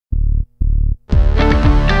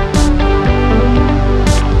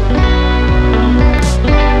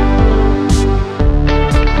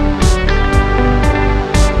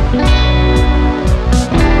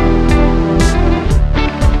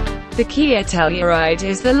The Kia Telluride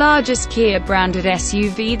is the largest Kia-branded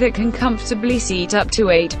SUV that can comfortably seat up to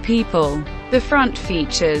 8 people. The front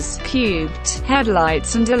features cubed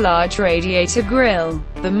headlights and a large radiator grille.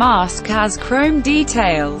 The mask has chrome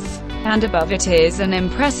details, and above it is an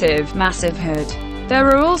impressive, massive hood. There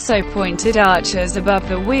are also pointed arches above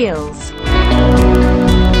the wheels.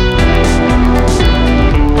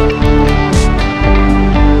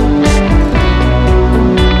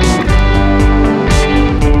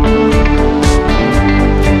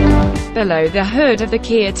 Below the hood of the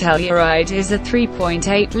Kia Telluride is a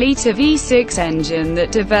 3.8-litre V6 engine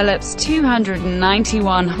that develops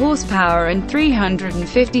 291 horsepower and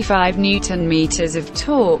 355 Nm of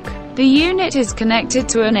torque. The unit is connected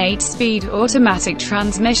to an 8-speed automatic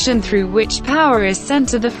transmission through which power is sent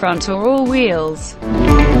to the front or all wheels.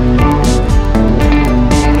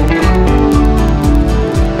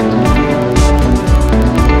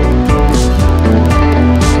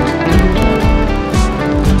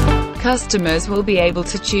 Customers will be able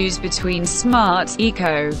to choose between Smart,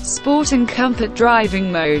 Eco, Sport and Comfort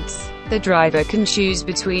driving modes. The driver can choose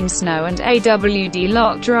between Snow and AWD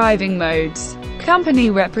lock driving modes. Company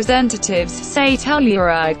representatives say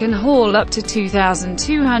Telluride can haul up to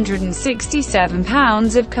 2,267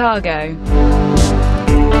 pounds of cargo.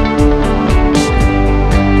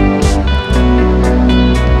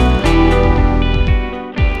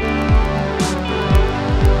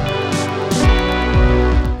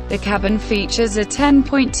 The cabin features a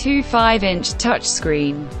 10.25-inch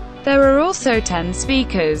touchscreen. There are also 10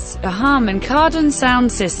 speakers, a Harman Kardon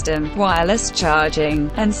sound system, wireless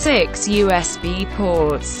charging, and 6 USB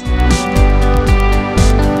ports.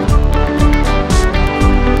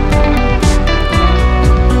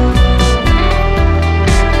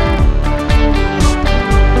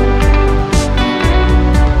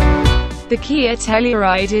 The Kia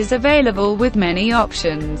Telluride is available with many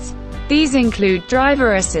options. These include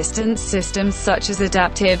driver assistance systems such as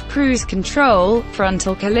adaptive cruise control,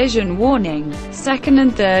 frontal collision warning, second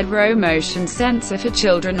and third row motion sensor for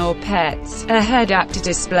children or pets, a head-up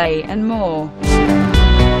display, and more.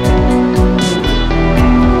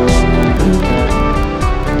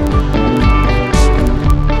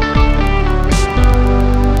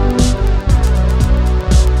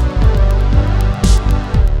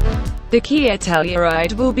 The Kia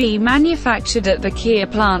Telluride will be manufactured at the Kia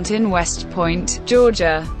plant in West Point,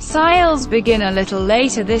 Georgia. Sales begin a little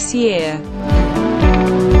later this year.